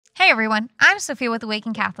Hey everyone, I'm Sophia with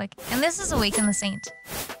Awaken Catholic, and this is Awaken the Saint.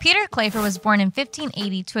 Peter Claver was born in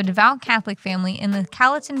 1580 to a devout Catholic family in the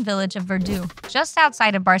Calatin village of Verdú, just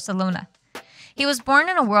outside of Barcelona. He was born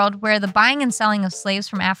in a world where the buying and selling of slaves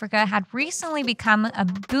from Africa had recently become a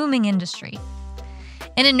booming industry.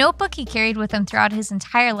 In a notebook he carried with him throughout his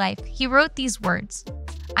entire life, he wrote these words: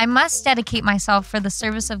 "I must dedicate myself for the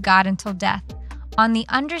service of God until death, on the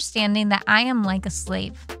understanding that I am like a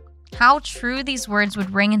slave." How true these words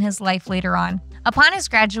would ring in his life later on. Upon his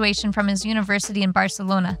graduation from his university in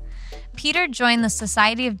Barcelona, Peter joined the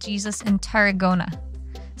Society of Jesus in Tarragona,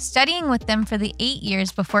 studying with them for the 8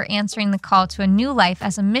 years before answering the call to a new life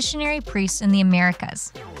as a missionary priest in the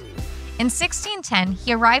Americas. In 1610,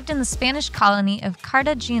 he arrived in the Spanish colony of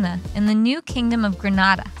Cartagena in the new Kingdom of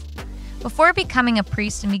Granada. Before becoming a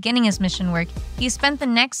priest and beginning his mission work, he spent the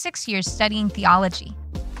next 6 years studying theology.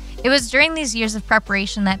 It was during these years of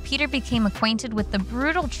preparation that Peter became acquainted with the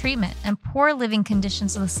brutal treatment and poor living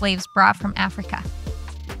conditions of the slaves brought from Africa.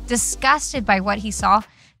 Disgusted by what he saw,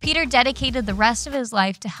 Peter dedicated the rest of his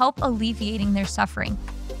life to help alleviating their suffering.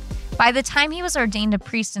 By the time he was ordained a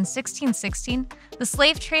priest in 1616, the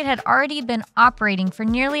slave trade had already been operating for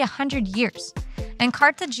nearly 100 years, and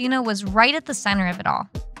Cartagena was right at the center of it all.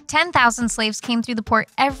 10,000 slaves came through the port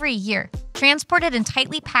every year, transported in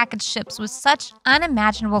tightly packaged ships with such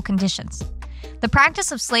unimaginable conditions. The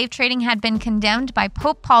practice of slave trading had been condemned by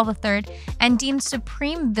Pope Paul III and deemed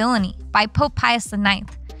supreme villainy by Pope Pius IX.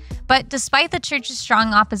 But despite the church's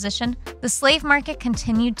strong opposition, the slave market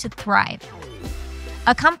continued to thrive.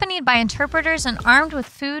 Accompanied by interpreters and armed with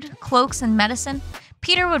food, cloaks, and medicine,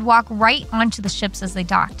 Peter would walk right onto the ships as they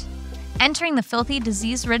docked. Entering the filthy,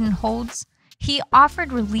 disease-ridden holds, he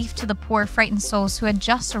offered relief to the poor, frightened souls who had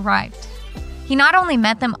just arrived. He not only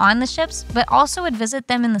met them on the ships, but also would visit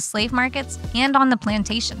them in the slave markets and on the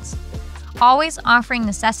plantations, always offering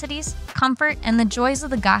necessities, comfort, and the joys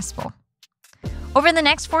of the gospel. Over the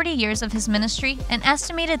next 40 years of his ministry, an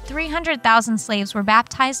estimated 300,000 slaves were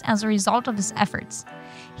baptized as a result of his efforts.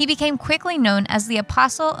 He became quickly known as the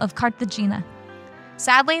Apostle of Cartagena.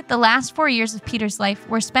 Sadly, the last 4 years of Peter's life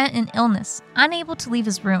were spent in illness, unable to leave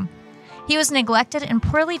his room. He was neglected and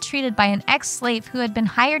poorly treated by an ex-slave who had been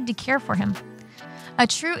hired to care for him. A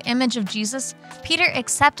true image of Jesus, Peter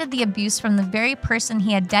accepted the abuse from the very person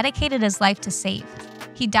he had dedicated his life to save.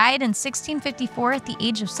 He died in 1654 at the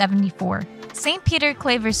age of 74. St. Peter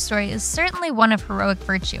Claver's story is certainly one of heroic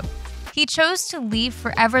virtue. He chose to leave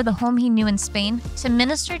forever the home he knew in Spain to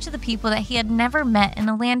minister to the people that he had never met in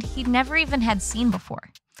a land he never even had seen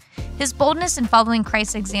before. His boldness in following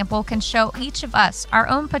Christ's example can show each of us our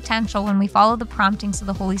own potential when we follow the promptings of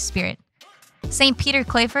the Holy Spirit. St. Peter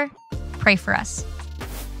Claver, pray for us.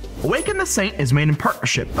 Awaken the Saint is made in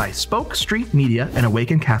partnership by Spoke Street Media and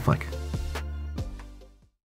Awaken Catholic.